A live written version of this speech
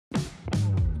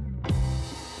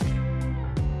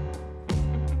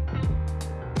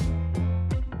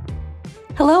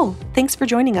Hello, thanks for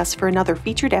joining us for another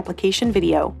featured application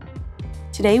video.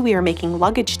 Today we are making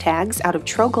luggage tags out of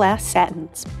Trotec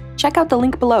satins. Check out the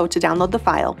link below to download the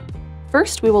file.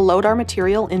 First, we will load our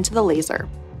material into the laser.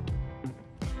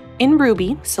 In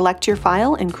Ruby, select your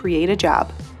file and create a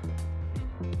job.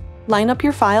 Line up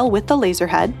your file with the laser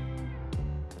head,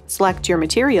 select your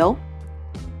material,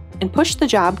 and push the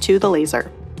job to the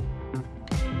laser.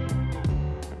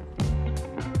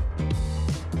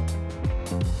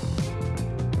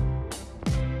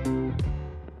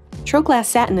 Trotec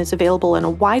satin is available in a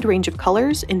wide range of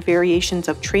colors and variations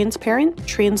of transparent,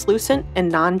 translucent, and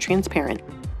non-transparent.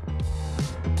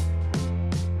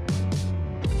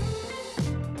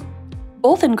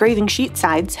 Both engraving sheet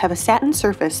sides have a satin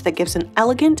surface that gives an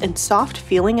elegant and soft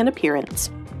feeling and appearance.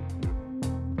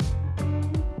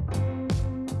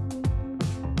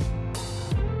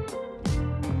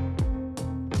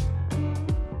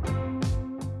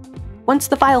 Once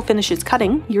the file finishes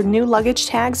cutting, your new luggage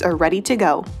tags are ready to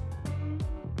go.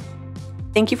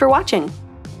 Thank you for watching.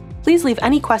 Please leave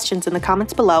any questions in the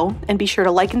comments below and be sure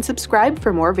to like and subscribe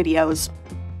for more videos.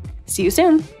 See you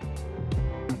soon!